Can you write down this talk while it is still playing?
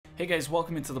Hey guys,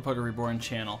 welcome into the Pugger Reborn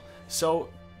channel. So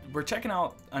we're checking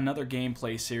out another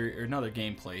gameplay series, or another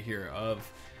gameplay here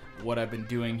of what I've been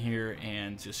doing here,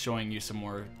 and just showing you some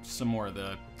more of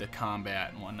the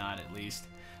combat and whatnot at least.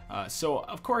 So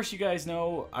of course you guys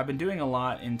know I've been doing a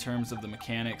lot in terms of the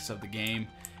mechanics of the game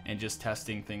and just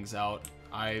testing things out.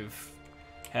 I've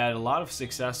had a lot of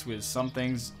success with some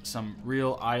things, some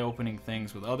real eye-opening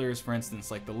things with others. For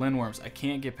instance, like the Lindworms. I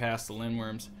can't get past the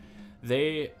Lindworms.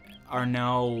 They are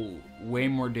now way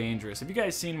more dangerous. Have you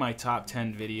guys seen my top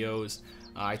 10 videos?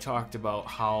 I talked about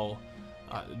how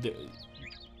the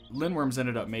Lindworms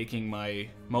ended up making my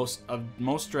most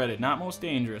dreaded, not most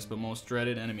dangerous, but most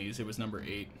dreaded enemies. It was number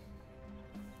 8.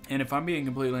 And if I'm being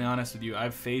completely honest with you,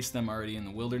 I've faced them already in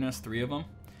the wilderness, 3 of them.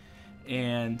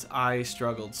 And I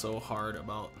struggled so hard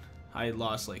about, I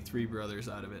lost like 3 brothers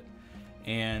out of it.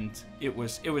 And it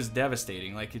was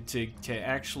devastating. Like to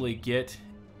actually get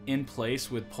in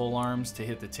place with pole arms to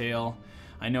hit the tail.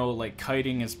 I know like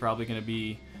kiting is probably going to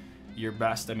be your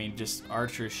best. I mean, just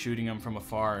archers shooting them from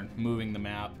afar and moving the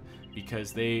map,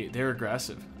 because they're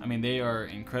aggressive. I mean, they are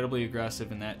incredibly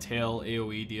aggressive, and that tail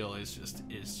AoE deal is just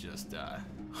it's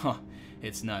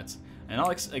nuts. And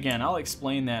I'll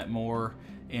explain that more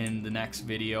in the next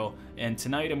video. And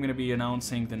tonight I'm going to be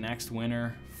announcing the next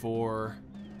winner for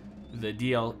the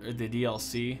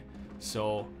DLC.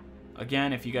 So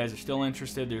again, if you guys are still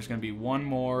interested, there's going to be one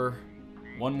more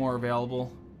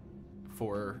available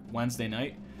for Wednesday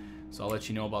night. So I'll let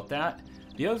you know about that.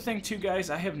 The other thing too, guys,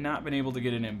 I have not been able to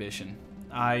get an ambition.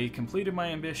 I completed my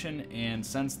ambition, and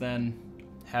since then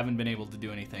haven't been able to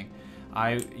do anything.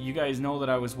 You guys know that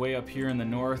I was way up here in the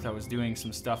north. I was doing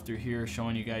some stuff through here,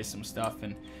 showing you guys some stuff,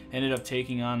 and ended up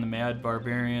taking on the Mad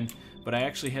Barbarian. But I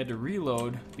actually had to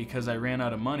reload because I ran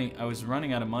out of money. I was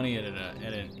running out of money at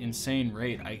an insane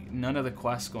rate. None of the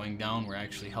quests going down were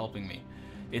actually helping me.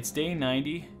 It's day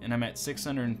 90, and I'm at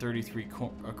 633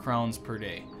 crowns per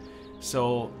day.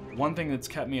 So one thing that's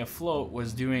kept me afloat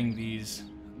was doing the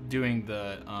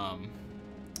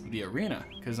arena,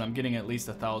 because I'm getting at least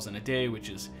 1,000 a day, which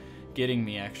is getting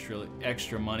me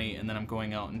extra money, and then I'm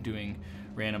going out and doing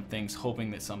random things, hoping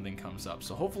that something comes up.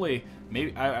 So hopefully,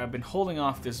 maybe I've been holding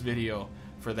off this video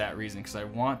for that reason, because I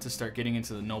want to start getting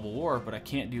into the Noble War, but I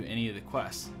can't do any of the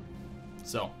quests.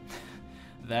 So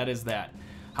that is that.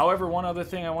 However, one other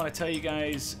thing I want to tell you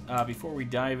guys before we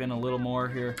dive in a little more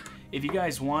here. If you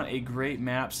guys want a great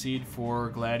map seed for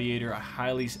Gladiator, I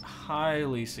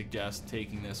highly suggest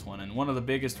taking this one. And one of the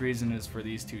biggest reasons is for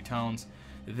these 2 towns.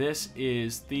 This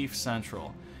is Thief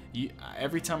Central.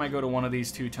 Every time I go to one of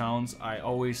these 2 towns, I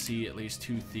always see at least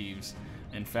 2 thieves.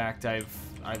 In fact,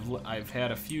 I've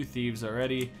had a few thieves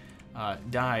already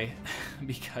die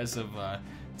because of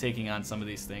taking on some of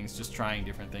these things, just trying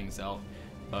different things out.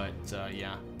 But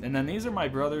yeah, and then these are my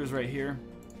brothers right here.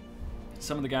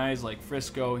 Some of the guys like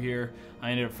Frisco here,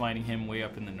 I ended up finding him way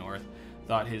up in the north.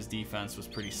 Thought his defense was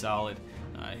pretty solid.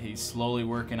 He's slowly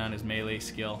working on his melee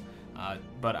skill.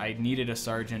 But I needed a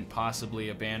sergeant, possibly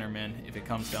a bannerman, if it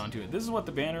comes down to it. This is what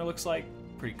the banner looks like.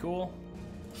 Pretty cool.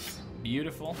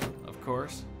 Beautiful, of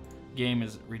course. Game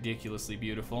is ridiculously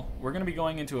beautiful. We're going to be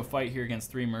going into a fight here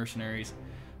against 3 mercenaries,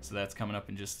 so that's coming up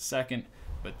in just a second.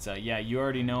 But yeah, you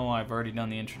already know, I've already done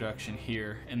the introduction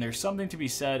here. And there's something to be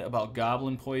said about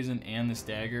goblin poison and this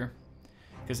dagger,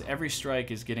 because every strike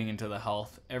is getting into the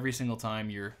health. Every single time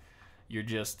you're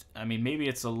just, I mean, maybe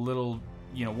it's a little,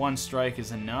 you know, 1 strike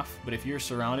is enough, but if you're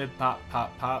surrounded, pop,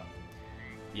 pop, pop.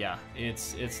 Yeah,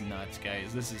 it's nuts,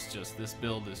 guys. This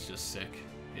build is just sick.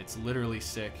 It's literally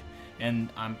sick. And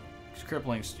I'm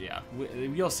crippling, yeah,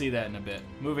 you'll see that in a bit.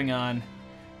 Moving on,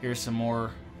 here's some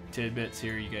more tidbits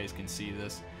here. You guys can see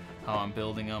this, how I'm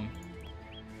building them.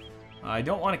 I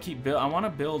don't want to keep I want to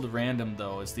build random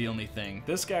though, is the only thing.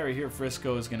 This guy right here,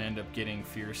 Frisco, is going to end up getting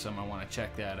fearsome. I want to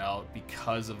check that out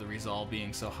because of the resolve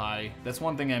being so high. That's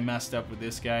one thing I messed up with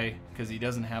this guy, because he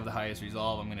doesn't have the highest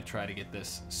resolve. I'm going to try to get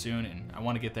this soon, and I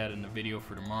want to get that in the video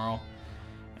for tomorrow.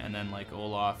 And then like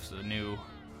Olaf's a new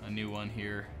one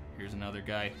here. Here's another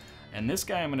guy. And this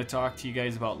guy I'm going to talk to you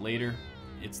guys about later.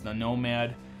 It's the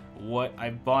Nomad. I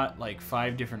bought like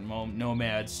 5 different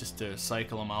Nomads just to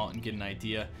cycle them out and get an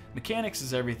idea. Mechanics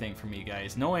is everything for me,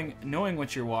 guys. Knowing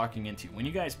what you're walking into. When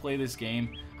you guys play this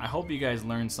game, I hope you guys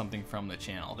learn something from the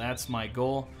channel. That's my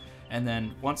goal. And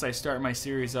then once I start my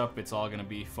series up, it's all going to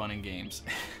be fun and games.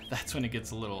 That's when it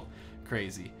gets a little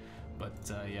crazy. But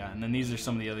yeah, and then these are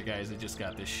some of the other guys that just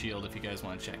got this shield, if you guys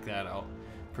want to check that out.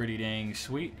 Pretty dang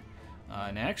sweet.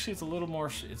 And actually it's a little more,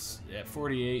 it's at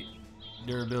 48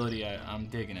 durability. I'm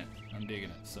digging it. I'm digging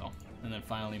it. So, and then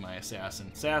finally my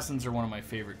assassin. Assassins are one of my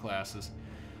favorite classes.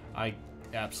 I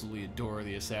absolutely adore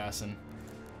the assassin.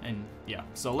 And yeah,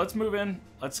 so let's move in.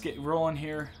 Let's get rolling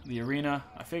here. The arena.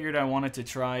 I figured I wanted to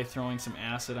try throwing some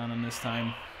acid on him this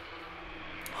time.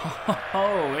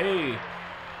 Oh, hey.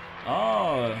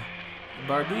 Oh,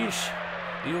 Bardiche,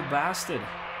 you bastard.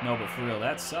 No, but for real,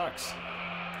 that sucks.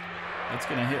 That's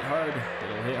gonna hit hard.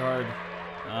 It'll hit hard.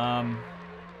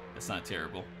 It's not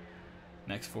terrible.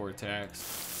 Next 4 attacks.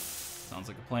 Sounds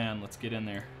like a plan. Let's get in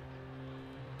there.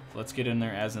 Let's get in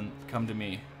there as in come to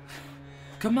me.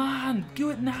 Come on, do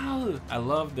it now. I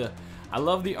love the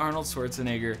Arnold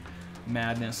Schwarzenegger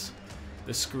madness,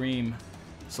 the scream.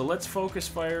 So let's focus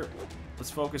fire. Let's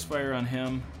focus fire on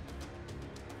him.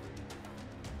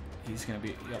 He's gonna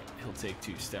be, yep, he'll take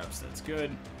 2 steps. That's good.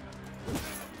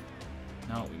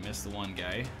 No, we missed the one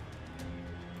guy.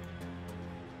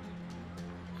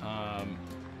 If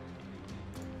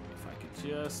I could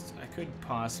just, I could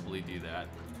possibly do that.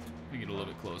 Let me get a little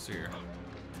bit closer here.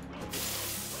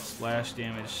 Splash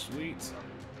damage, sweet.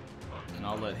 And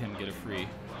I'll let him get a free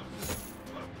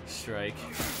strike.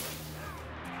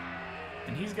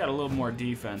 And he's got a little more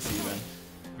defense even.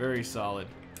 Very solid.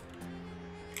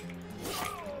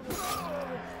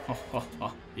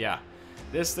 Yeah,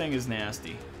 this thing is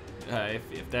nasty.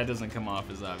 If that doesn't come off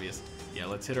as obvious. Yeah,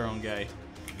 let's hit our own guy.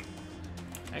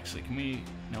 Actually, can we?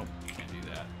 Nope, can't do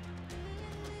that.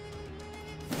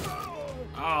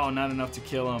 Oh, not enough to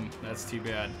kill him. That's too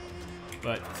bad.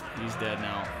 But he's dead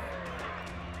now.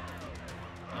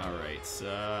 Alright,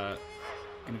 so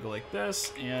gonna go like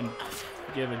this and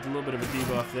give it a little bit of a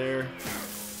debuff there.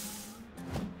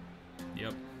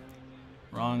 Yep.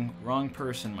 Wrong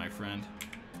person, my friend.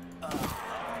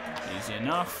 Easy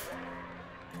enough.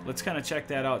 Let's kind of check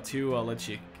that out too. I'll let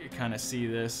you kind of see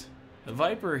this. The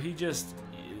Viper, he just,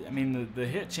 I mean, the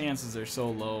hit chances are so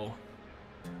low.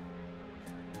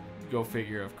 Go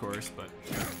figure, of course, but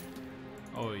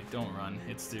oh, don't run.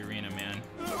 It's the arena, man.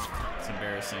 It's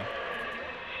embarrassing.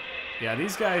 Yeah,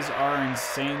 these guys are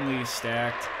insanely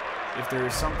stacked. If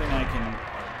there's something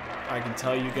I can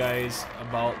tell you guys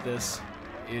about this,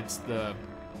 it's the,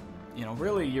 you know,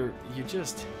 really you're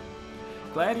just,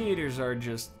 gladiators are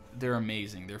just, they're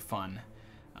amazing. They're fun.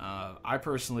 I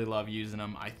personally love using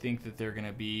them. I think that they're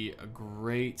gonna be a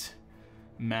great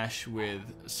mesh with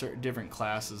certain different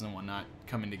classes and whatnot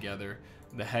coming together.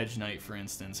 The Hedge Knight, for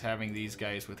instance, having these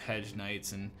guys with Hedge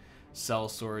Knights and Cell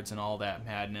Swords and all that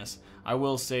madness. I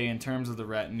will say, in terms of the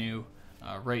retinue,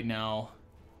 right now,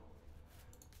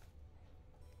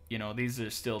 you know, these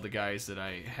are still the guys that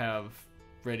I have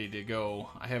ready to go.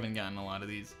 I haven't gotten a lot of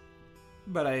these,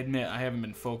 but I admit I haven't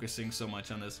been focusing so much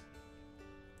on this.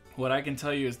 What I can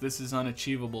tell you is this is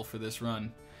unachievable for this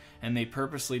run, and they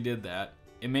purposely did that.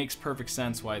 It makes perfect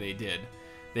sense why they did.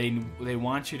 They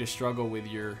want you to struggle with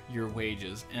your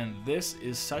wages, and this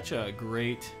is such a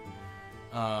great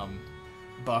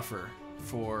buffer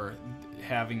for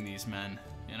having these men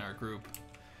in our group.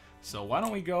 So why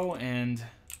don't we go and,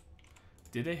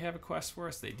 did they have a quest for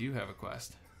us? They do have a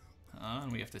quest.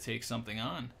 And we have to take something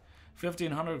on.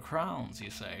 1,500 crowns, you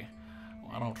say?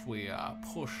 Why don't we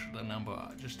push the number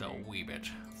just a wee bit?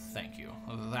 Thank you.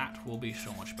 That will be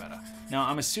so much better. Now,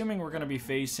 I'm assuming we're going to be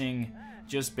facing,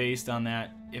 just based on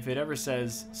that, if it ever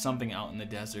says something out in the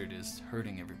desert is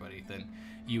hurting everybody, then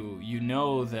you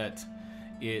know that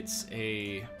it's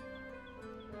a...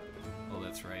 Oh,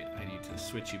 that's right. I need to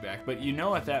switch you back. But you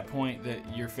know at that point that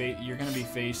you're going to be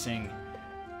facing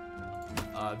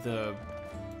the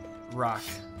rock,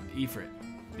 Ifrit.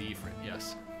 The Ifrit,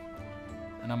 yes.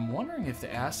 And I'm wondering if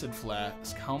the acid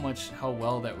flask, how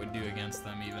well that would do against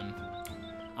them even.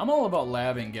 I'm all about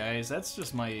labbing, guys. That's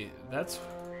just my,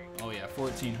 oh yeah,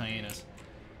 14 hyenas.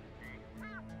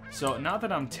 So, not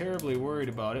that I'm terribly worried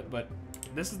about it, but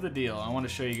this is the deal. I want to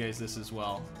show you guys this as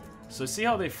well. So see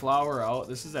how they flower out?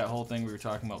 This is that whole thing we were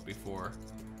talking about before.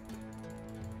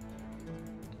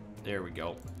 There we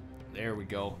go. There we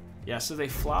go. Yeah, so they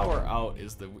flower out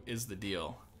is the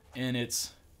deal. And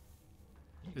this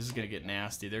is gonna get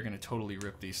nasty. They're gonna totally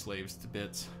rip these slaves to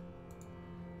bits.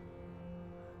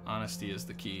 Honesty is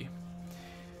the key.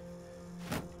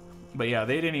 But yeah,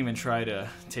 they didn't even try to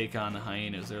take on the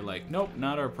hyenas. They're like, nope,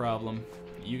 not our problem.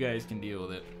 You guys can deal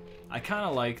with it. I kind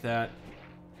of like that.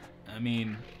 I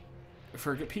mean,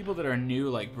 for people that are new,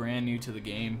 like brand new to the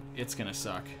game, it's gonna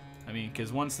suck. I mean,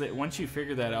 because once you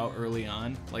figure that out early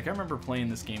on, like I remember playing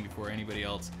this game before anybody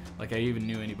else, like I even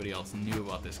knew anybody else knew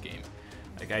about this game.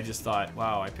 Like I just thought,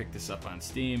 wow, I picked this up on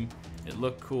Steam. It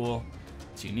looked cool.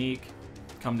 It's unique.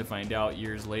 Come to find out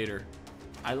years later,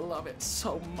 I love it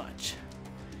so much.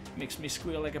 It makes me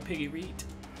squeal like a piggy reet.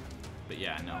 But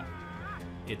yeah, no.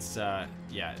 It's yeah,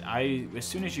 as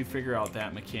soon as you figure out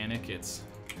that mechanic, it's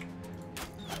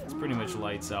pretty much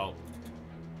lights out.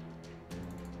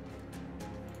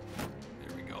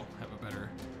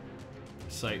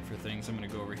 sight for things. I'm gonna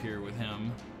go over here with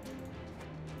him.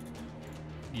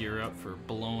 Gear up for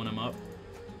blowing him up.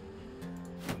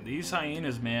 These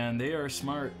hyenas, man, they are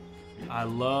smart. I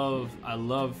love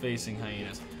facing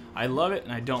hyenas. I love it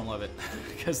and I don't love it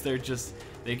because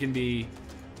they can be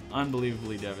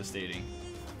unbelievably devastating.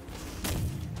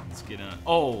 Let's get on.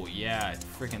 Oh yeah,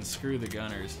 freaking screw the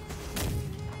gunners.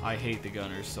 I hate the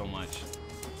gunners so much.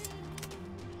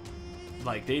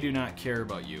 Like, they do not care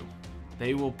about you.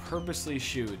 They will purposely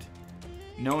shoot,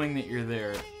 knowing that you're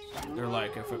there. They're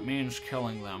like, if it means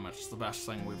killing them, it's the best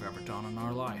thing we've ever done in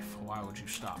our life. Why would you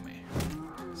stop me?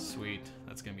 Sweet.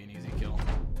 That's gonna be an easy kill.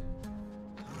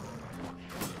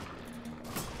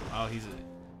 Oh,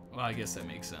 well, I guess that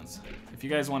makes sense. If you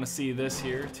guys want to see this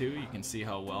here too, you can see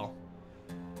how well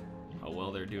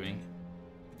they're doing.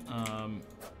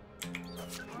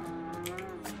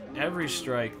 Every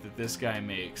strike that this guy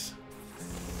makes,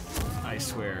 I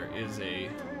swear, is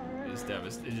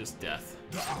just death.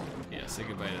 Yeah, say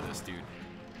goodbye to this dude.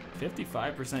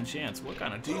 55% chance. What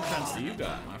kind of defense do you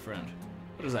got, my friend?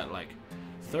 What is that, like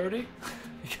 30?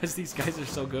 Because these guys are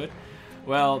so good.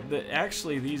 Well,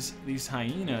 actually, these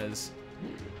hyenas,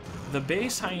 the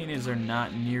base hyenas are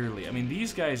not nearly. I mean,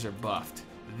 these guys are buffed.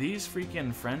 These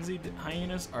freaking frenzied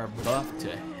hyenas are buffed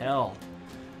to hell.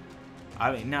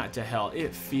 I mean, not to hell.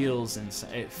 It feels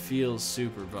insane. It feels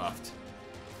super buffed.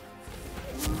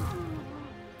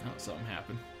 Oh, something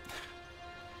happened.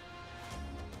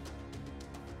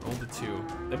 Rolled a 2.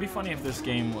 That'd be funny if this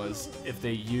game was, if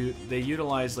they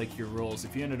utilized like your rolls.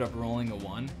 If you ended up rolling a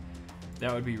 1,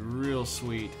 that would be real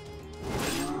sweet.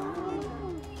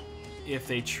 If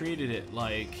they treated it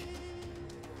like,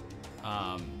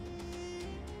 what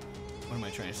am I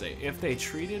trying to say? If they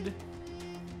treated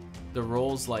the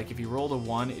rolls like, if you rolled a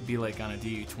 1, it'd be like on a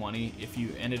DU20. If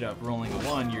you ended up rolling a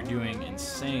 1, you're doing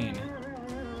insane.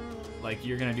 Like,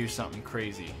 you're gonna do something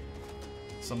crazy.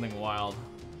 Something wild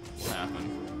will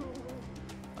happen.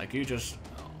 Like, you just,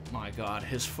 oh my god,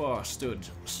 his fur stood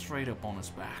straight up on his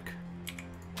back.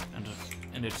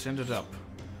 And it's ended up,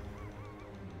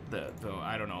 the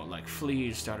I don't know, like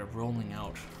fleas started rolling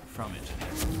out from it.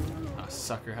 Ah,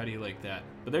 sucker, how do you like that?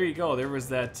 But there you go, there was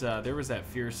that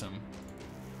fearsome.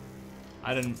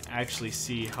 I didn't actually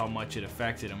see how much it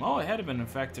affected him. Oh, it had to been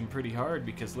affect him pretty hard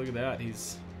because look at that, he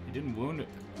didn't wound it.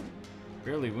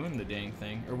 Barely wound the dang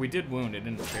thing. Or we did wound it,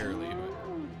 didn't barely,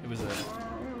 but it was a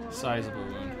sizable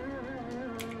wound.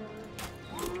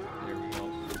 There we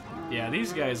go. Yeah,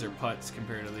 these guys are putts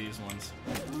compared to these ones.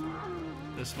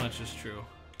 This much is true.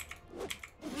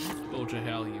 Go to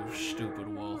hell, you stupid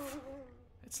wolf.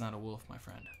 It's not a wolf, my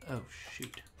friend. Oh,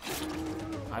 shoot.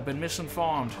 I've been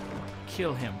misinformed.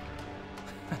 Kill him.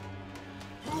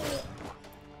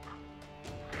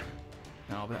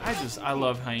 No, but I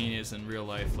love hyenas in real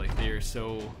life. Like, they are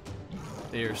so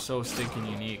stinking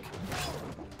unique.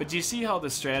 But do you see how the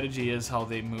strategy is, how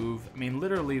they move? I mean,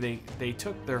 literally, they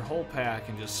took their whole pack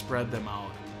and just spread them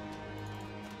out.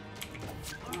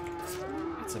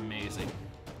 It's amazing.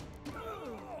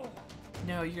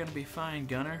 No, you're gonna be fine,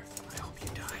 Gunner. I hope you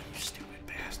die, you stupid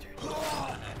bastard.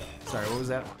 Sorry, what was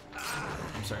that?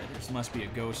 I'm sorry, there must be a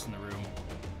ghost in the room.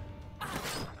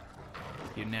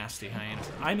 You nasty hyena.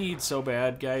 I need so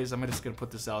bad, guys, I'm just gonna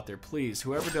put this out there. Please,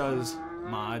 whoever does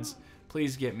mods,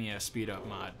 please get me a speed up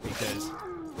mod, because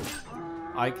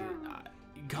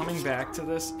coming back to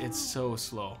this, it's so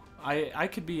slow. I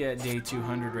could be at day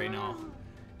 200 right now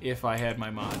if I had my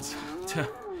mods.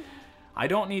 I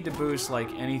don't need to boost like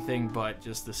anything but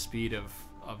just the speed of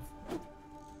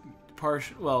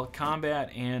combat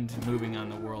and moving on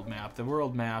the world map. The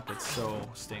world map, it's so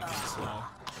stinking slow.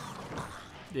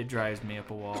 It drives me up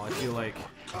a wall. I feel like,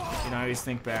 you know, I always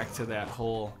think back to that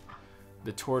whole,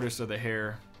 the tortoise or the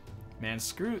hare. Man,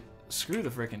 screw the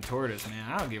freaking tortoise,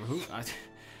 man. I don't give a hoot.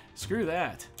 Screw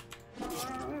that.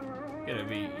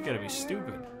 You gotta be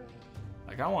stupid.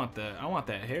 Like, I want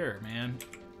that hare, man.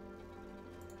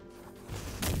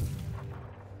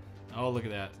 Oh, look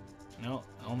at that. No,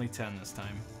 only 10 this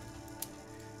time.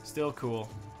 Still cool.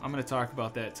 I'm gonna talk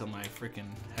about that till my freaking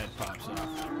head pops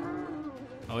off.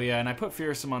 Oh yeah, and I put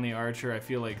Fearsome on the Archer. I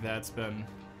feel like that's been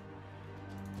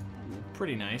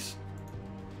pretty nice.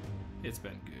 It's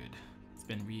been good. It's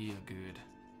been real good.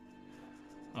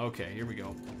 Okay, here we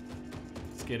go.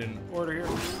 Let's get in order here.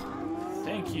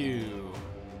 Thank you.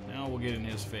 Now we'll get in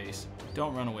his face.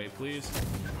 Don't run away, please.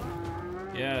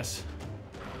 Yes.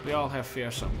 We all have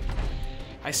Fearsome.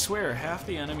 I swear, half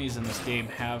the enemies in this game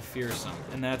have Fearsome,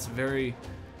 and that's very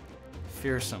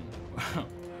fearsome.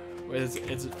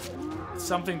 It's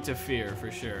something to fear,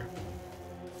 for sure.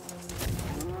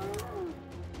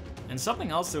 And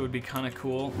something else that would be kind of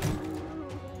cool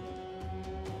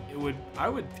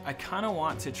I kind of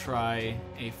want to try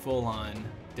a full-on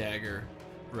dagger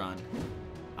run.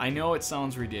 I know it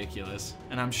sounds ridiculous,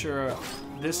 and I'm sure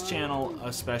this channel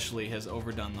especially has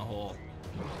overdone the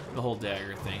whole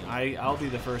dagger thing. I'll be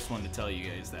the first one to tell you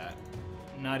guys that.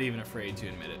 I'm not even afraid to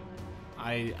admit it.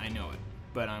 I know it,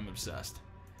 but I'm obsessed.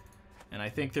 And I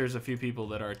think there's a few people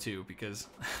that are too, because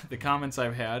the comments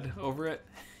I've had over it.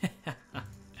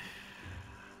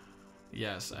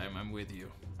 Yes, I'm with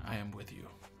you. I am with you.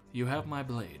 You have my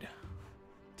blade.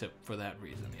 For that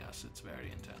reason, yes, it's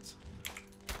very intense.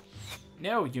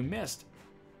 No, you missed.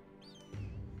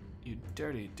 You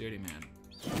dirty, dirty man.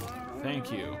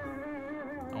 Thank you.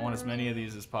 I want as many of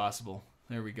these as possible.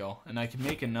 There we go. And I can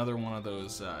make another one of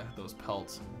those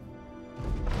pelts.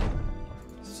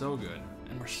 So good.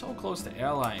 And we're so close to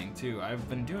allying, too. I've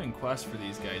been doing quests for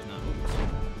these guys now.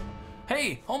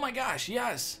 Hey! Oh my gosh,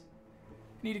 yes!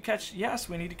 Yes,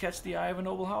 we need to catch the Eye of a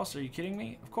Noble House. Are you kidding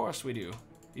me? Of course we do.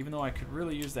 Even though I could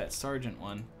really use that sergeant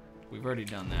one. We've already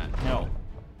done that. No.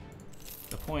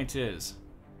 The point is,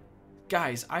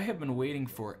 guys, I have been waiting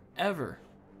forever.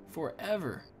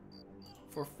 Forever.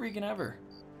 For freaking ever.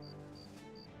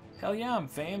 Hell yeah, I'm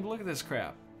famed. Look at this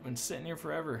crap. Been sitting here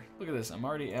forever. Look at this. I'm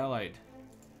already allied.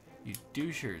 You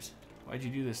douchers. Why'd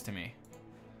you do this to me?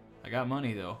 I got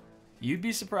money, though. You'd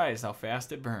be surprised how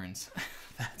fast it burns.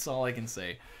 That's all I can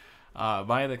say.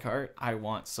 Buy the cart. I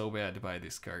want so bad to buy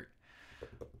this cart.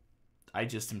 I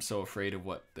just am so afraid of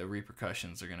what the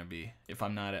repercussions are going to be if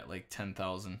I'm not at like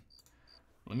 10,000.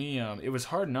 Let me, it was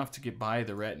hard enough to get by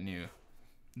the retinue.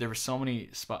 There were so many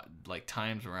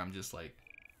times where I'm just like,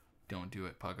 don't do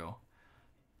it, Puggo.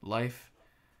 Life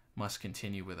must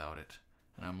continue without it.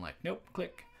 And I'm like, nope,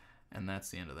 click. And that's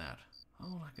the end of that.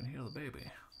 Oh, I can hear the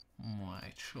baby.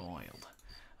 My child.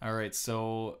 Alright,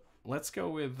 so let's go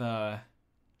with, I'm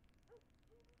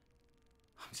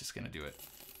just going to do it.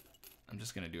 I'm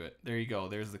just going to do it. There you go.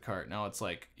 There's the cart. Now it's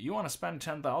like, you want to spend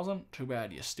 10,000? Too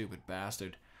bad, you stupid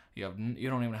bastard. You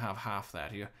don't even have half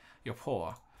that. You're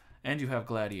poor. And you have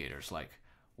gladiators. Like,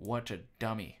 what a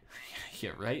dummy.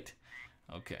 Yeah, right?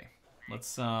 Okay.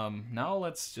 Let's, now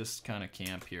let's just kind of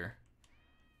camp here.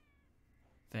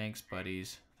 Thanks,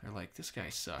 buddies. They're like, this guy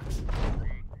sucks.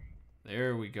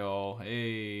 There we go.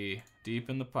 Hey, deep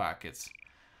in the pockets.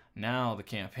 Now the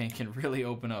campaign can really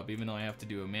open up, even though I have to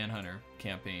do a Manhunter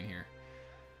campaign here.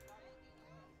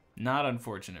 Not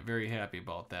unfortunate. Very happy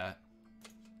about that.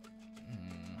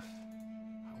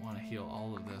 I want to heal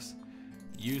all of this.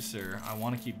 You, sir, I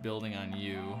want to keep building on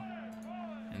you.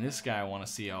 And this guy I want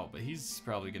to see out, but he's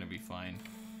probably going to be fine.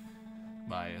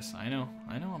 Bias. I know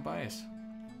I'm biased.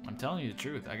 I'm telling you the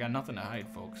truth. I got nothing to hide,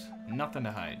 folks. Nothing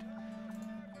to hide.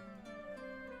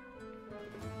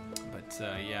 But,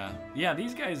 yeah,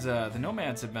 these guys, the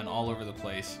Nomads have been all over the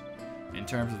place in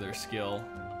terms of their skill.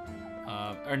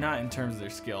 Or not in terms of their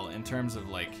skill, in terms of,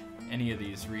 like, any of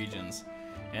these regions.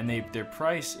 And their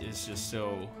price is just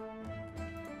so...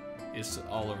 It's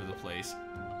all over the place.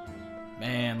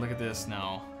 Man, look at this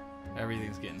now.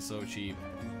 Everything's getting so cheap.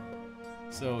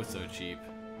 So cheap.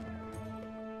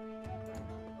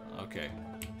 Okay.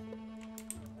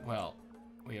 Well,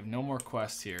 we have no more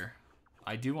quests here.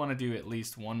 I do want to do at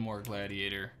least one more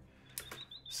gladiator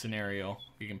scenario.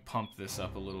 We can pump this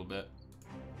up a little bit.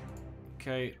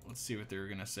 Okay, let's see what they're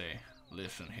gonna say.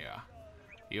 Listen here.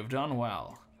 You've done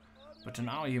well, but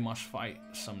now you must fight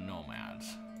some nomads.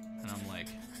 And I'm like,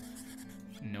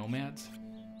 nomads?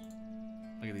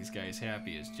 Look at these guys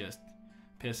happy as just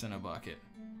piss in a bucket.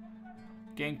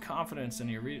 Gain confidence in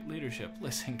your leadership.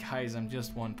 Listen, guys, I'm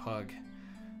just one pug.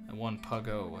 One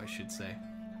puggo, I should say.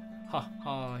 Ha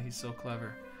ha, he's so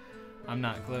clever. I'm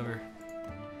not clever.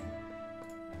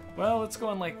 Well, let's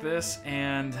go in like this,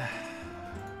 and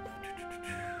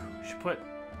we should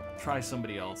try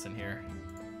somebody else in here.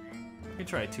 We can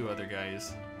try 2 other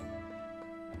guys.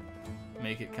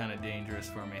 Make it kind of dangerous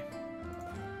for me.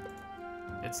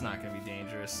 It's not gonna be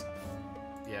dangerous.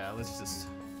 Yeah,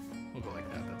 we'll go like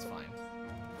that, that's fine.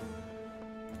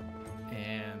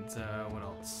 And, what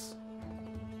else?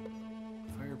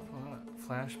 Fire pot,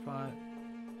 flash pot.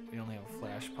 We only have a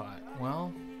flash pot.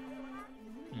 Well,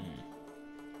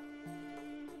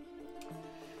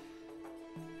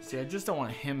 see, I just don't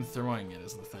want him throwing it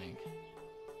is the thing.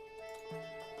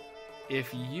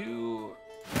 If you...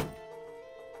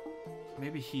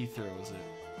 Maybe he throws it.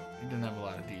 He doesn't have a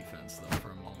lot of defense, though,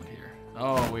 for a moment here.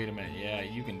 Oh, wait a minute. Yeah,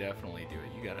 you can definitely do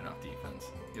it. You got enough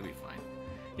defense. You'll be fine.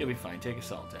 You'll be fine. Take a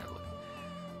salt tablet.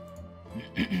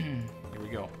 Here we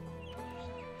go.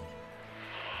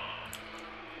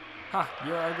 Ha!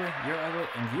 You're ugly. You're ugly.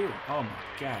 And you. Oh, my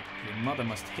God. Your mother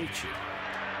must hate you.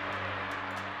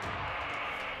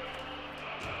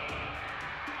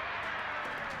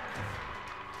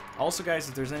 Also, guys,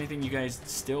 if there's anything you guys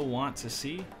still want to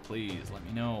see, please let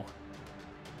me know.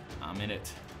 I'm in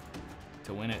it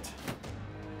to win it.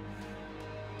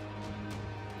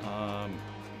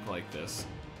 Like this.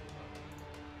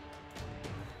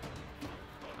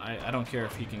 I don't care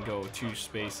if he can go 2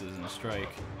 spaces and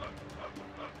strike.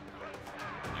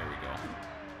 There we go.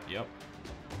 Yep.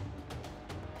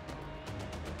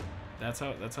 That's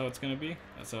how it's gonna be.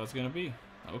 That's how it's gonna be.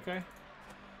 Okay.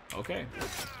 Okay.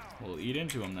 We'll eat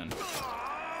into him then.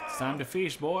 It's time to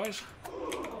feast, boys.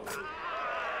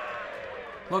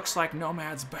 Looks like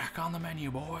Nomad's back on the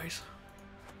menu, boys.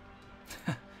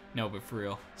 No, but for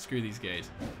real, screw these guys.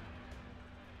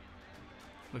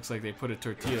 Looks like they put a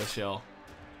tortilla shell,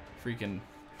 freaking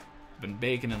been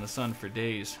baking in the sun for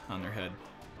days, on their head.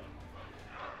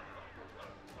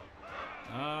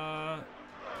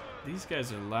 These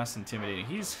guys are less intimidating.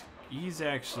 He's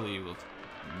actually,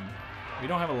 we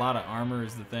don't have a lot of armor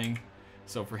is the thing,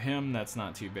 so for him that's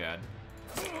not too bad.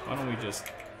 Why don't we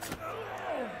just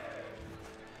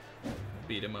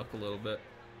beat him up a little bit?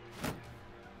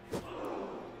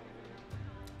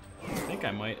 I think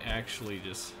I might actually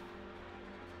just...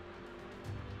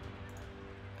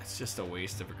 It's just a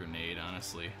waste of a grenade,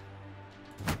 honestly.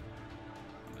 I'm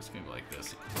just gonna go like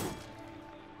this.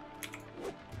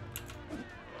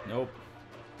 Nope.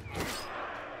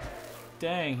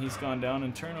 Dang, he's gone down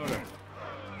in turn order.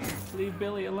 Leave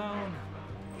Billy alone.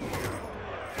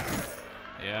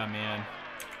 Yeah, man.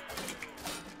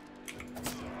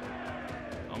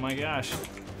 Oh my gosh.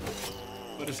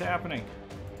 What is happening?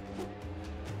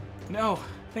 No,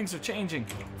 things are changing.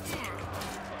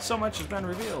 So much has been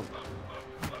revealed.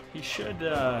 He should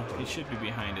be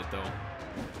behind it though.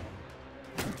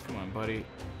 Come on, buddy.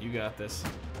 You got this.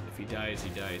 If he dies, he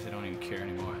dies. I don't even care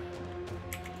anymore.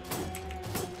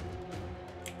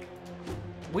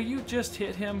 Will you just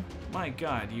hit him? My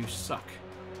God, you suck.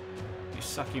 You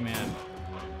sucky man.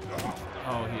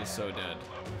 Oh, he is so dead.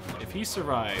 If he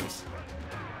survives...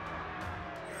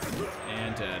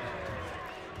 And dead.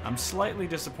 I'm slightly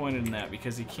disappointed in that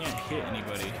because he can't hit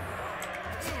anybody.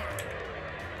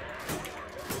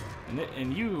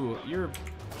 And you're...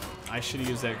 I should have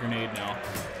used that grenade now.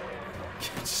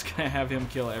 Just gonna have him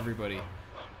kill everybody.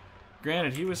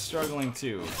 Granted, he was struggling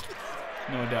too.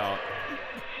 No doubt.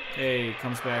 Hey,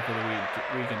 comes back with a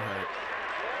weakened heart.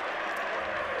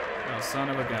 Oh, son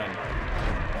of a gun.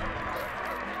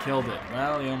 Killed it.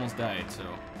 Well, he almost died, so...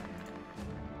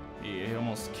 He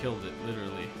almost killed it,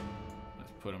 literally.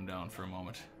 Let's put him down for a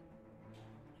moment.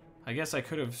 I guess I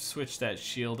could have switched that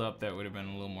shield up. That would have been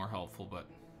a little more helpful, but...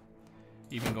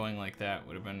 Even going like that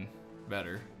would have been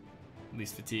better. At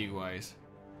least fatigue-wise.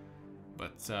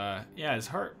 But, yeah, his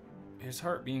heart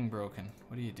being broken.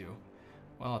 What do you do?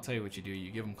 Well, I'll tell you what you do.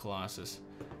 You give him Colossus.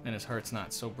 Then his heart's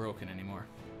not so broken anymore.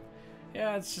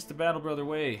 Yeah, it's just the Battle Brother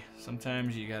way.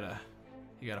 Sometimes you gotta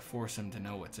force him to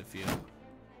know what to feel.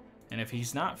 And if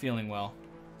he's not feeling well,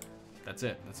 that's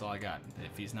it. That's all I got.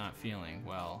 If he's not feeling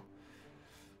well,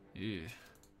 ew.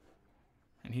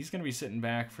 And he's gonna be sitting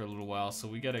back for a little while, so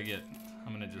we gotta get...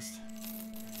 I'm gonna just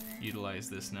utilize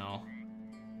this now.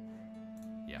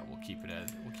 Yeah, we'll keep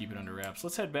it under wraps.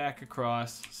 Let's head back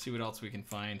across, see what else we can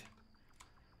find.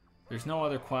 There's no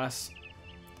other quests,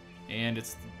 and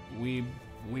it's wee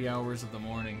hours of the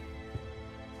morning.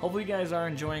 Hopefully, you guys are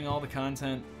enjoying all the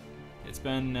content. It's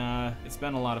been a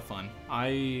lot of fun.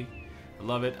 I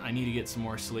love it. I need to get some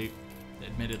more sleep,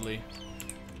 admittedly.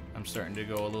 I'm starting to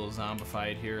go a little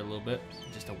zombified here a little bit,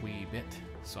 just a wee bit.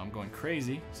 So I'm going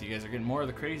crazy, so you guys are getting more of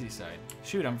the crazy side.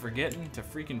 Shoot, I'm forgetting to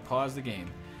freaking pause the game.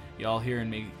 Y'all hearing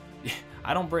me?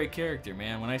 I don't break character,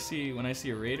 man. When I see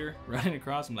a raider running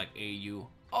across, I'm like, hey, you.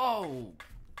 Oh,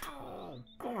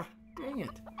 gosh, dang it.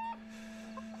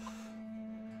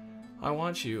 I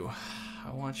want you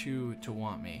to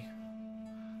want me.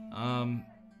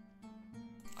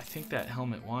 I think that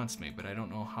helmet wants me, but I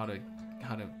don't know how to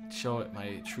show it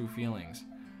my true feelings.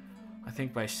 I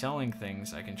think by selling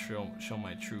things I can show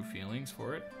my true feelings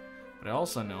for it, but I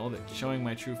also know that showing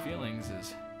my true feelings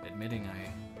is admitting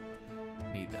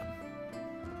I need them.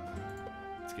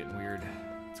 It's getting weird.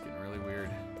 It's getting really weird.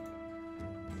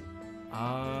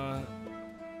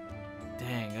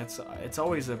 Dang, it's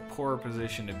always a poor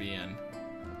position to be in.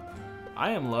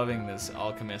 I am loving this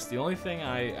alchemist. The only thing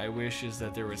I wish is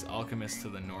that there was alchemists to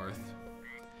the north.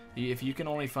 If you can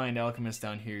only find alchemists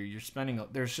down here, you're spending...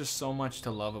 There's just so much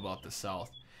to love about the south.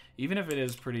 Even if it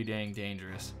is pretty dang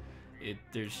dangerous,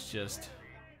 there's just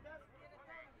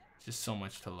so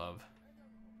much to love.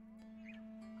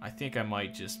 I think I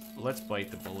might just... Let's bite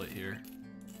the bullet here.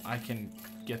 I can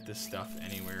get this stuff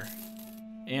anywhere.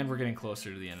 And we're getting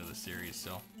closer to the end of the series,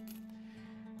 so...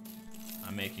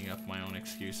 I'm making up my own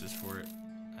excuses for it,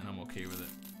 and I'm okay with it.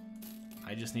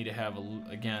 I just need to have,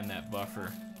 again, that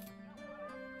buffer.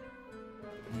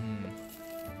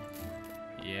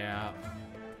 Yeah.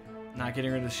 Not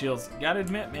getting rid of the shields. Gotta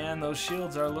admit, man, those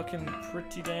shields are looking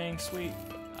pretty dang sweet.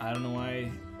 I don't know why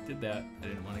I did that. I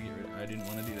didn't want to get rid. I didn't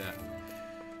want to do that.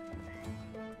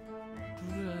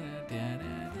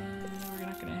 We're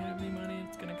not gonna have any money.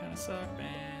 It's gonna kind of suck,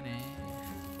 man.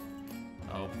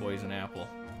 Oh, poison apple.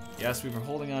 Yes, we've been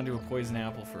holding on to a poison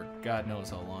apple for God knows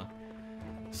how long.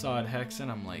 Saw it hexing.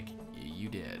 I'm like, you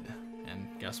did. And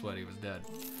guess what? He was dead.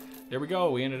 There we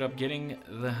go. We ended up getting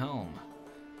the helm.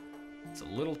 It's a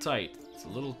little tight. It's a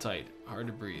little tight. Hard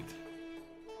to breathe.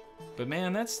 But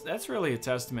man, that's really a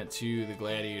testament to the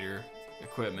Gladiator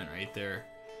equipment right there.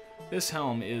 This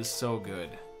helm is so good.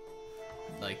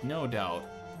 Like, no doubt.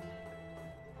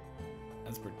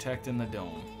 That's protecting the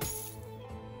dome.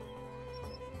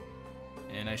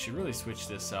 And I should really switch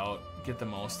this out. Get the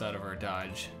most out of our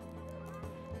dodge.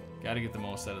 Gotta get the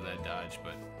most out of that dodge,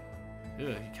 but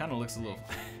ugh, he kind of looks a little...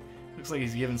 looks like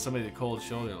he's giving somebody the cold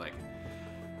shoulder, like,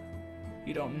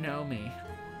 you don't know me.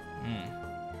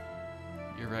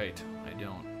 You're right, I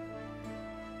don't.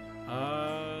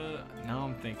 Now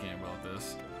I'm thinking about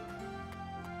this.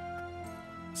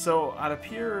 So I'd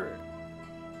appear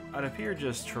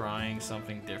just trying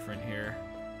something different here,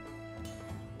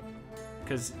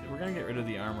 because we're gonna get rid of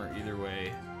the armor either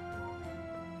way.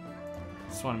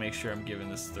 Just want to make sure I'm giving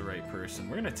this to the right person.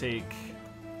 I'm gonna take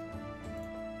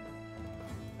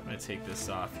this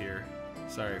off here.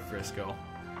 Sorry, Frisco.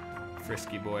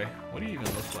 Frisky boy. What do you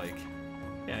even look like?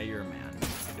 Yeah, you're a man.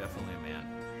 You're definitely a man.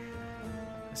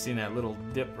 I seen that little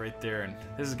dip right there, and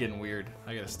this is getting weird.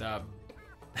 I gotta stop.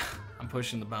 I'm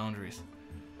pushing the boundaries.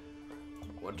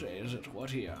 What is it? What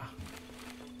here?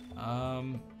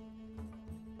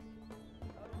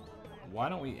 Why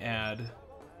don't we add...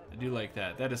 I do like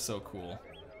that. That is so cool.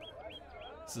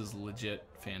 This is legit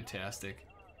fantastic.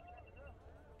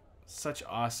 Such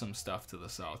awesome stuff to the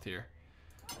south here.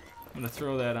 I'm gonna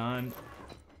throw that on.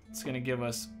 It's gonna give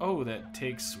us... Oh, that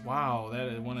takes... Wow, that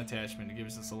is one attachment. It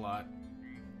gives us a lot.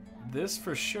 This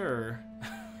for sure...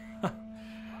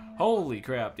 Holy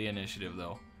crap, the initiative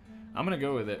though. I'm gonna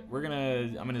go with it.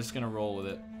 I'm just gonna roll with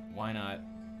it. Why not?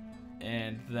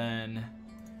 And then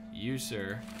you,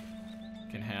 sir,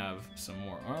 can have some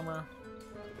more armor.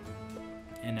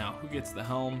 And now, who gets the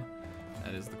helm?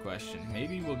 That is the question.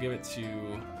 Maybe we'll give it to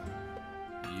you.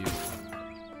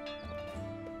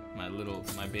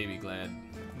 My baby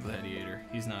gladiator.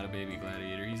 He's not a baby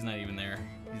gladiator. He's not even there.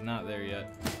 He's not there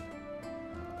yet.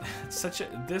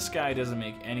 This guy doesn't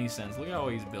make any sense. Look how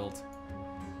he's built.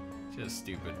 Just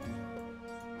stupid.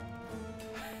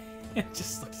 It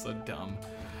just looks so dumb.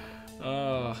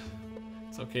 Oh,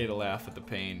 it's okay to laugh at the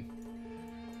pain.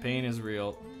 Pain is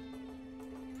real.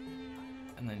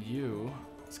 And then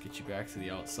let's get you back to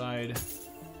the outside.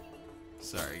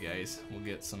 Sorry guys, we'll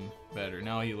get some better.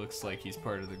 Now he looks like he's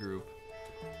part of the group.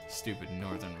 Stupid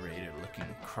Northern Raider looking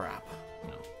crap.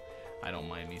 No, I don't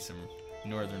mind me some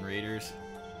Northern Raiders.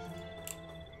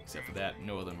 Except for that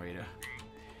Northern Raider.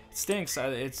 It stinks.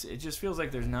 It just feels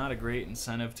like there's not a great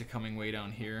incentive to coming way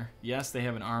down here. Yes, they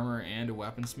have an armor and a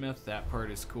weaponsmith. That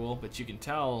part is cool, but you can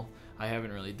tell I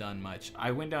haven't really done much.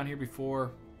 I went down here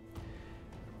before.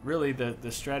 Really,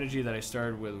 the strategy that I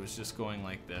started with was just going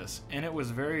like this, and it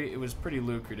was pretty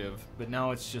lucrative. But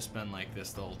now it's just been like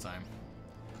this the whole time.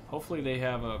 Hopefully, they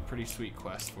have a pretty sweet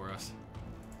quest for us.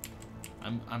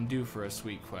 I'm due for a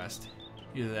sweet quest.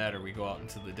 Either that, or we go out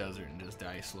into the desert and just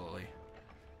die slowly.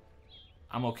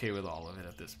 I'm okay with all of it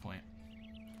at this point.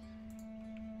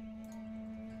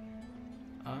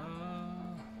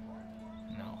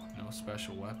 No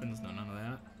special weapons, none of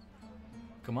that.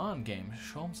 Come on, game,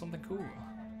 show them something cool.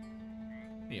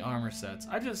 The armor sets.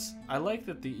 I like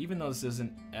that even though this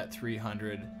isn't at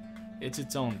 300, it's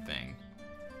its own thing.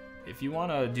 If you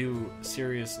want to do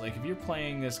serious, like if you're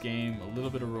playing this game, a little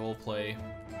bit of role play,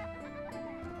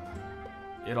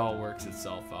 it all works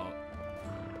itself out.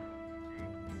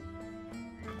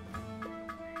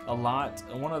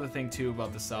 One other thing too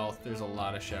about the south, there's a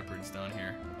lot of shepherds down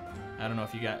here. I don't know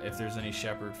if there's any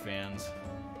shepherd fans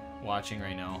watching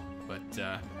right now, but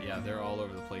yeah, they're all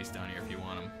over the place down here if you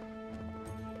want them.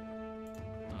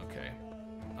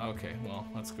 Okay, well,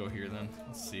 let's go here then.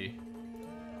 Let's see.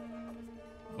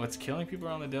 What's killing people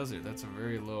around the desert? That's a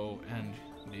very low-end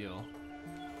deal.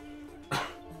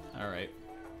 Alright.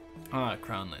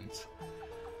 Crownlings.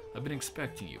 I've been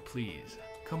expecting you, please.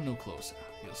 Come no closer.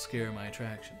 You'll scare my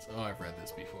attractions. Oh, I've read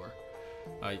this before.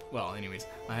 Well, anyways,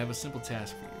 I have a simple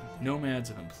task for you. Nomads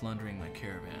have been plundering my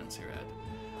caravans here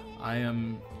at... I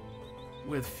am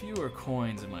with fewer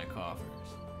coins in my coffers.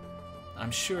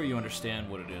 I'm sure you understand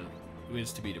what it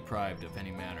is to be deprived of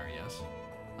any manner, yes?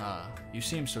 Ah, you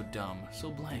seem so dumb, so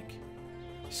blank,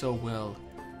 so well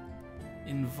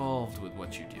involved with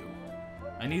what you do.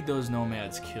 I need those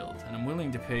nomads killed, and I'm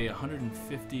willing to pay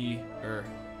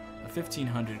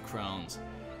 1,500 crowns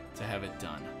to have it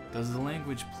done. Does the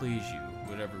language please you,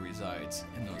 whatever resides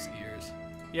in those ears?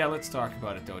 Yeah, let's talk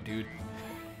about it though, dude.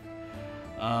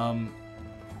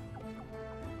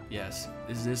 Yes,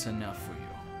 is this enough for you?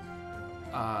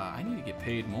 I need to get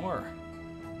paid more.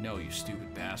 No, you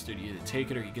stupid bastard. You either take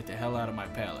it or you get the hell out of my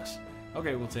palace.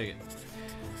 Okay, we'll take it.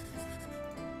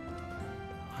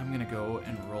 I'm gonna go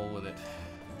and roll with it.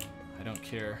 I don't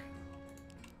care.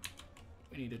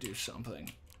 We need to do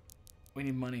something. We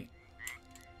need money.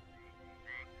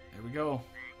 There we go.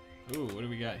 Ooh, what do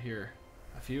we got here?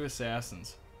 A few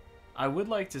assassins. I would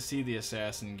like to see the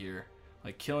assassin gear.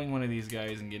 Like, killing one of these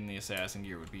guys and getting the assassin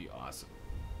gear would be awesome.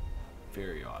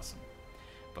 Very awesome.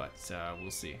 But we'll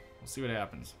see. We'll see what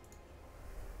happens.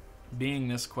 Being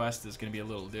this quest is going to be a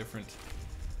little different.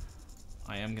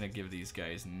 I am going to give these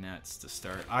guys nets to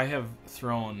start. I've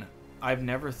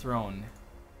never thrown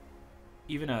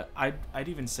even I'd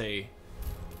even say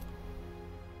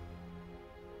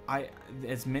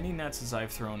as many nets as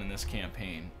I've thrown in this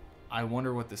campaign. I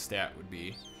wonder what the stat would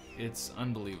be. It's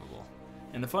unbelievable.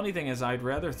 And the funny thing is, I'd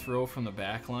rather throw from the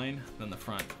back line than the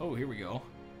front. Oh, here we go.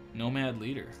 Nomad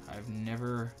leader. I've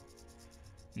never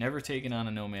taken on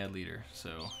a nomad leader,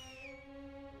 so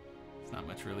there's not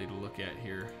much really to look at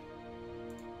here.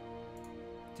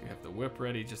 Do have the whip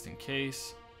ready just in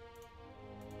case.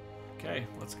 Okay,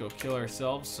 let's go kill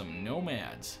ourselves some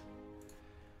nomads.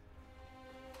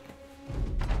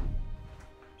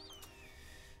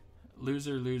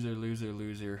 Loser, loser, loser,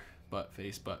 loser. Butt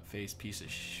face, piece of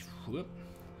whoop.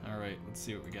 Alright, let's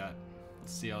see what we got.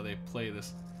 Let's see how they play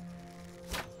this.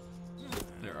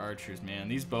 They're archers, man.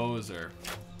 These bows are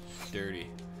dirty.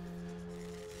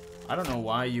 I don't know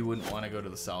why you wouldn't want to go to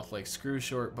the south. Like, screw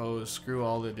short bows, screw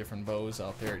all the different bows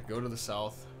out there. Go to the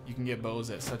south. You can get bows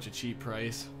at such a cheap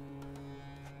price.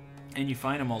 And you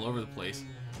find them all over the place.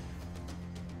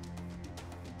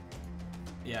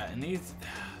 Yeah, and these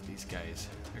guys,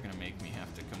 they're going to make me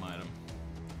have to come at them.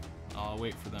 I'll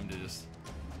wait for them to just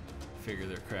figure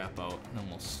their crap out, and then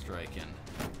we'll strike in.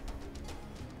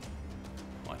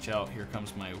 Watch out, here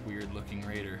comes my weird-looking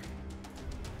raider.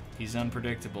 He's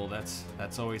unpredictable. That's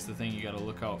always the thing you gotta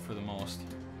look out for the most.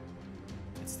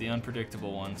 It's the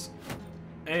unpredictable ones.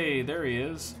 Hey, there he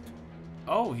is.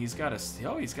 Oh, he's got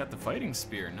the fighting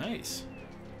spear. Nice.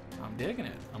 I'm digging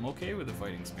it. I'm okay with the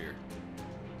fighting spear.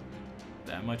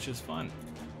 That much is fun.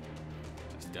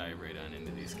 Dive right on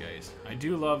into these guys. I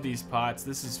do love these pots.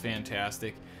 This is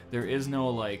fantastic. There is no,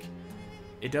 like,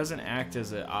 it doesn't act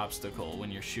as an obstacle when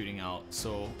you're shooting out,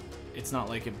 so it's not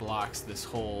like it blocks this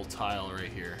whole tile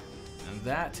right here. And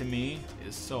that, to me,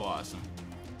 is so awesome.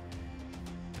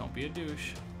 Don't be a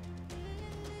douche.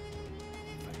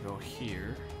 If I go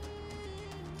here...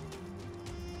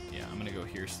 Yeah, I'm gonna go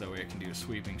here so that way I can do a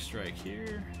sweeping strike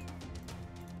here.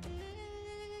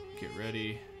 Get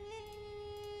ready.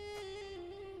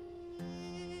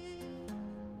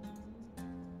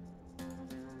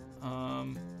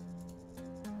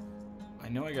 I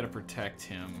know I gotta protect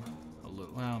him a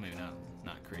little. Well, maybe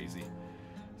not crazy.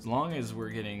 As long as we're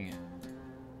getting.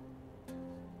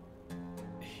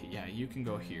 Yeah, you can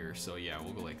go here. So yeah,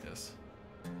 we'll go like this.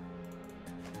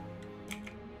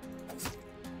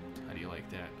 How do you like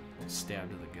that? A little stab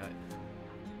to the gut.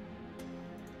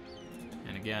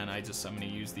 And again, I'm gonna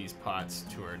use these pots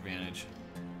to our advantage.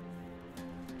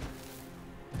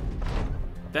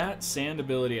 That sand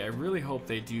ability, I really hope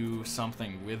they do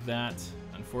something with that.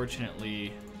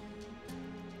 Unfortunately,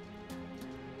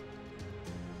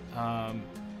 yeah,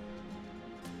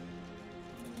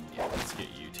 let's get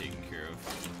you taken care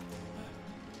of.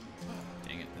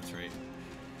 Dang it, that's right.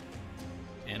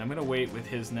 And I'm gonna wait with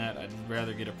his net. I'd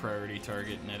rather get a priority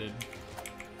target netted.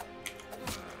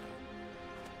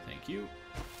 Thank you.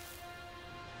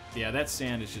 Yeah, that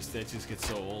sand is that just gets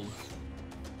so old.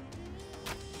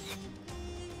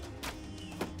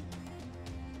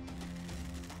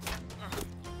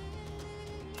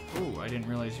 Ooh, I didn't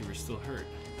realize you were still hurt.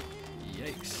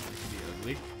 Yikes, that could be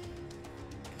ugly.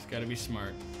 Just gotta be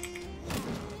smart.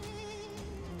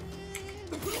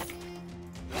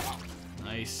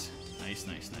 Nice, nice,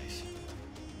 nice, nice.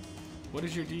 What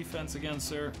is your defense again,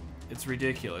 sir? It's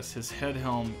ridiculous. His head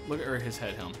helm, look at his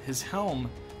head helm. His helm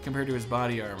compared to his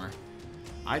body armor.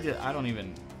 I don't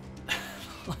even,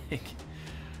 like,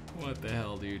 what the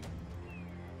hell, dude?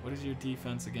 What is your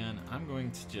defense again? I'm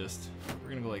going to we're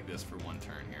gonna go like this for one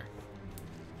turn here.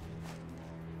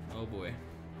 Oh boy.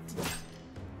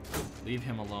 Leave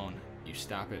him alone. You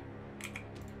stop it.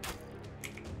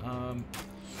 No.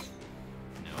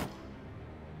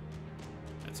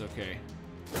 That's okay.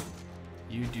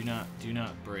 You do not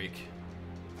break.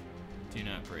 Do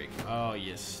not break. Oh,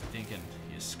 you stinking,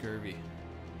 you scurvy.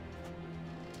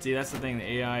 See, that's the thing,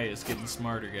 the AI is getting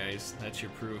smarter, guys. That's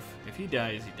your proof. If he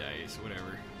dies, he dies,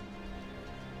 whatever.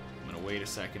 I'm gonna wait a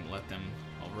second, let them,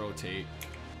 I'll rotate.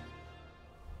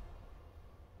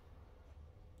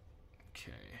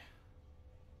 Okay.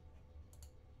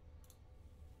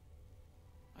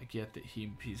 I get that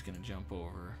he's gonna jump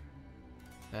over.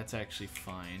 That's actually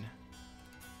fine.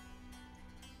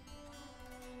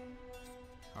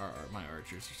 My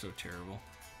archers are so terrible.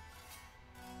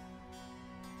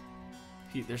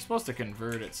 They're supposed to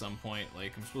convert at some point.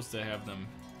 Like, I'm supposed to have them...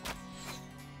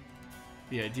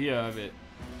 The idea of it...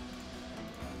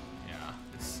 Yeah,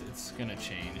 it's gonna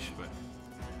change, but...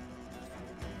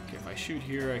 Okay, if I shoot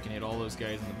here, I can hit all those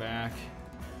guys in the back.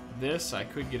 This, I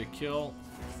could get a kill.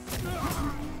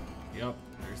 Yep,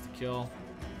 there's the kill.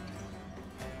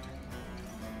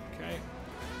 Okay.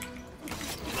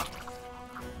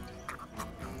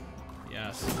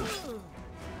 Yes.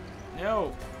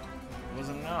 No!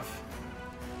 Wasn't enough.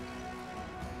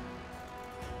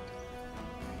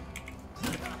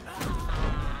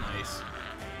 Nice.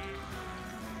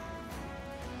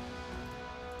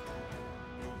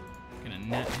 Gonna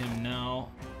net him now.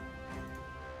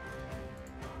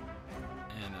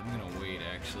 And I'm gonna wait,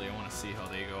 actually. I want to see how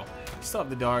they go. Still have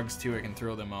the dogs, too. I can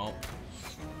throw them out.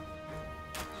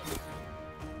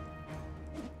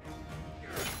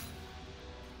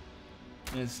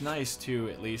 And it's nice, too,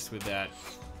 at least with that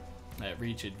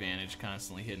reach advantage,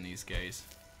 constantly hitting these guys.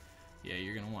 Yeah,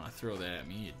 you're gonna want to throw that at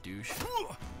me, you douche.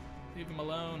 Leave him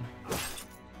alone.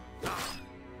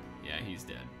 Yeah, he's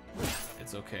dead.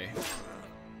 It's okay.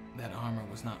 That armor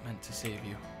was not meant to save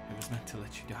you. It was meant to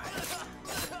let you die.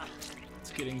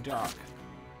 It's getting dark.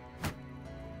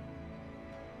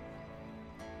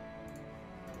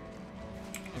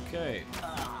 Okay.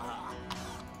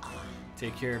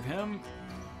 Take care of him.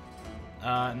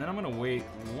 And then I'm gonna wait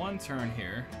one turn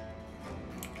here.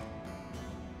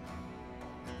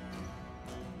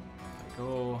 If I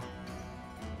go,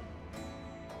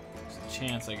 there's a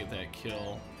chance I get that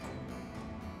kill.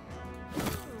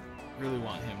 Really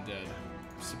want him dead.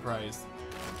 I'm surprised.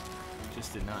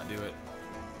 Just did not do it.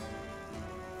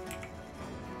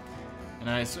 And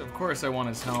of course I want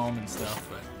his helm and stuff,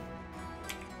 but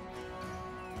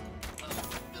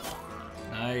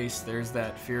nice. There's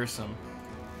that fearsome.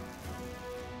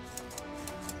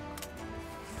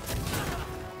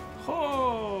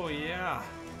 Oh, yeah.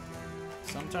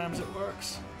 Sometimes it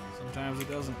works. Sometimes it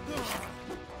doesn't.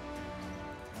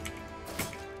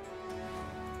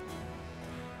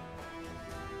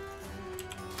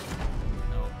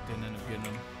 Nope, didn't end up getting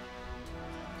him.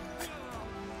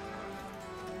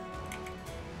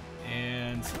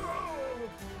 And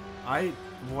I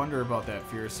wonder about that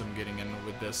fearsome getting in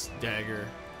with this dagger,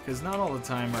 because not all the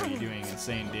time are you doing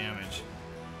insane damage.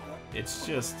 It's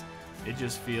just, it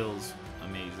just feels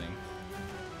amazing.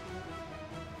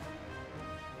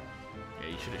 Yeah,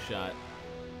 you should have shot.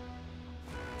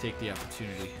 Take the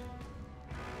opportunity.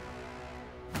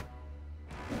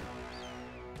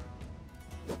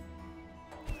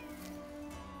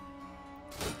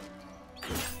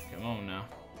 Come on now.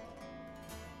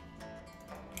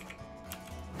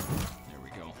 There we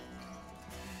go.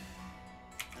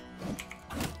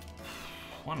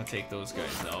 Want to take those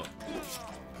guys out.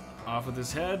 Off with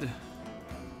his head.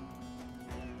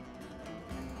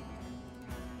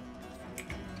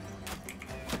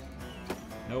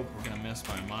 Nope, we're gonna miss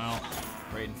by a mile.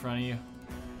 Right in front of you.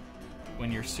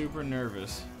 When you're super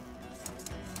nervous.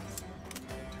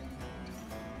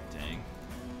 Dang.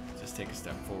 Just take a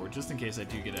step forward, just in case I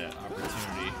do get an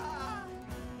opportunity.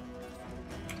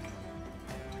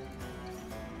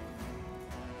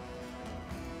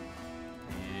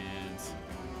 And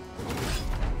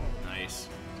nice.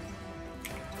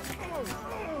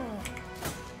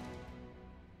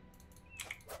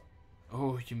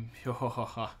 Oh, you.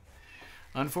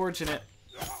 Unfortunate.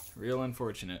 Real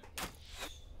unfortunate.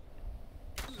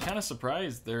 Kind of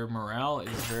surprised. Their morale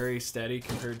is very steady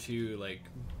compared to like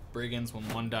brigands. When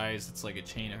one dies, it's like a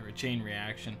chain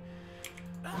reaction.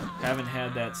 Haven't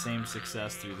had that same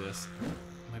success through this.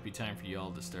 Might be time for you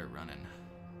all to start running.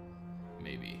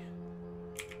 Maybe.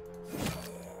 And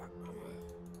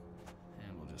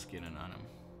we'll just get in on him.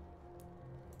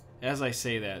 As I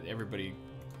say that, everybody,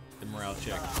 the morale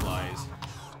check flies.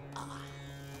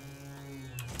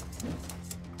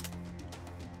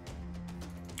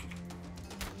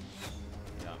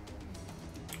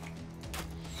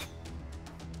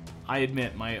 I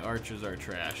admit my archers are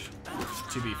trash.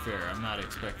 To be fair, I'm not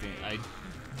expecting. I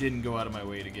didn't go out of my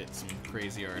way to get some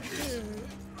crazy archers.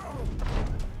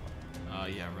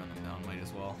 Yeah, run them down. Might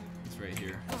as well. It's right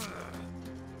here.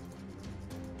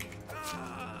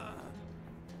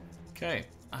 Okay,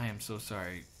 I am so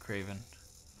sorry, Craven.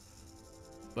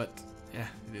 But yeah,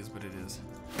 it is what it is.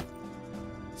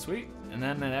 Sweet, and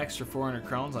then an extra 400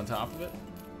 crowns on top of it.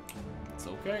 It's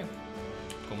okay.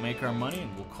 Go make our money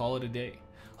and we'll call it a day.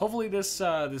 Hopefully this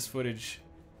this footage,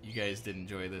 you guys did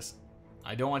enjoy this.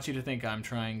 I don't want you to think I'm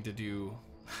trying to do,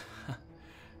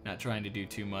 not trying to do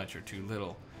too much or too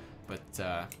little, but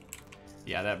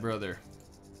yeah, that brother,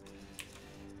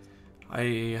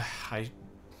 I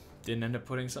didn't end up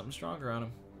putting something stronger on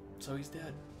him, so he's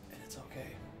dead, and it's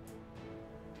okay.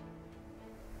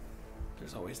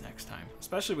 There's always next time,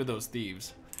 especially with those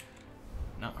thieves.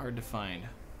 Not hard to find.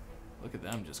 Look at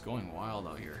them just going wild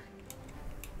out here.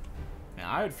 Man,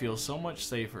 I would feel so much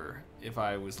safer if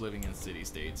I was living in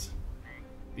city-states.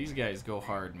 These guys go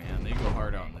hard, man. They go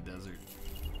hard out in the desert.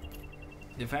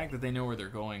 The fact that they know where they're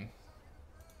going,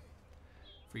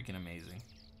 freaking amazing.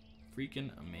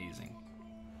 Freaking amazing.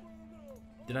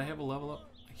 Did I have a level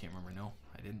up? I can't remember. No,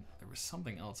 I didn't. There was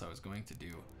something else I was going to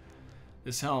do.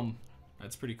 This helm,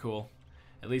 that's pretty cool.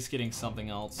 At least getting something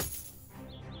else.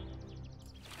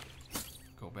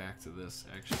 Go back to this.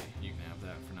 Actually, you can have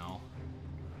that for now.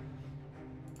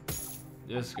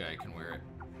 This guy can wear it.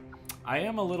 I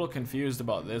am a little confused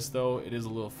about this though. It is a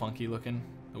little funky looking.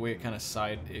 The way it kind of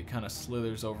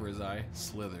slithers over his eye.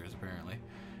 Slithers, apparently.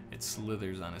 It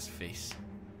slithers on his face.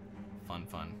 Fun,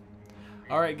 fun.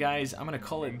 Alright guys, I'm going to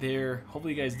call it there.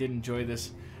 Hopefully you guys did enjoy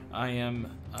this. I am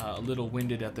a little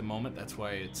winded at the moment. That's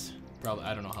why it's probably,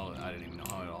 I don't even know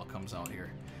how it all comes out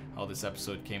here. How this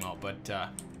episode came out. But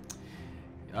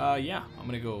yeah, I'm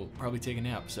going to go probably take a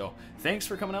nap. So thanks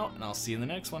for coming out and I'll see you in the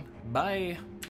next one. Bye.